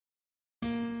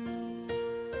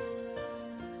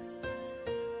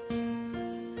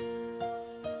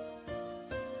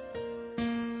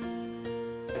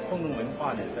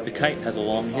The kite has a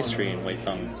long history in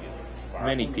Weifang.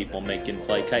 Many people make and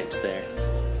fly kites there.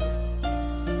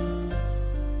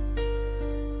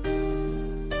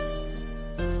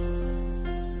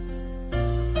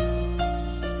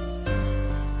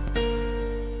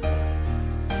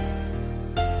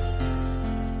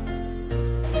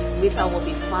 We thought it would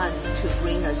be fun to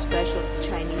bring a special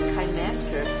Chinese Kite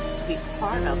Master to be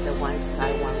part of the One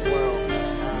Sky, One World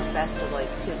festival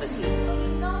activity.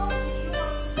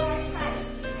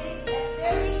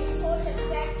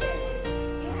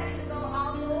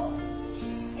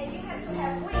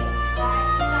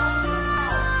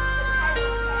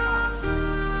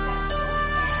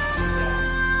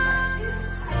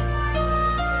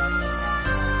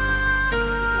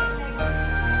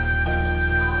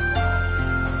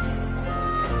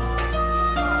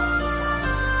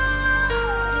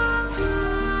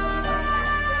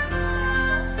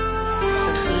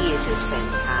 Is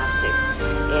fantastic,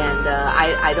 and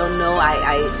I don't know.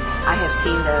 I have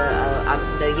seen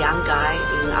the young guy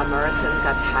in American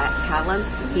Got Talent.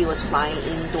 He was flying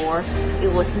indoor.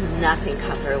 It was nothing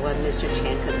compared to what Mr.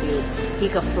 Qian could do. He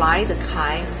could fly the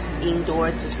kite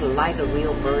indoor just like a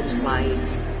real bird's flying.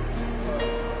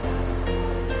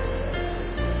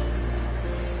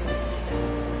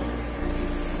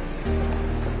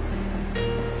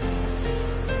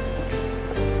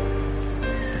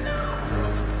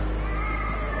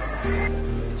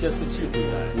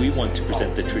 We want to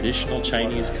present the traditional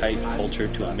Chinese kite culture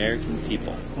to American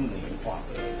people.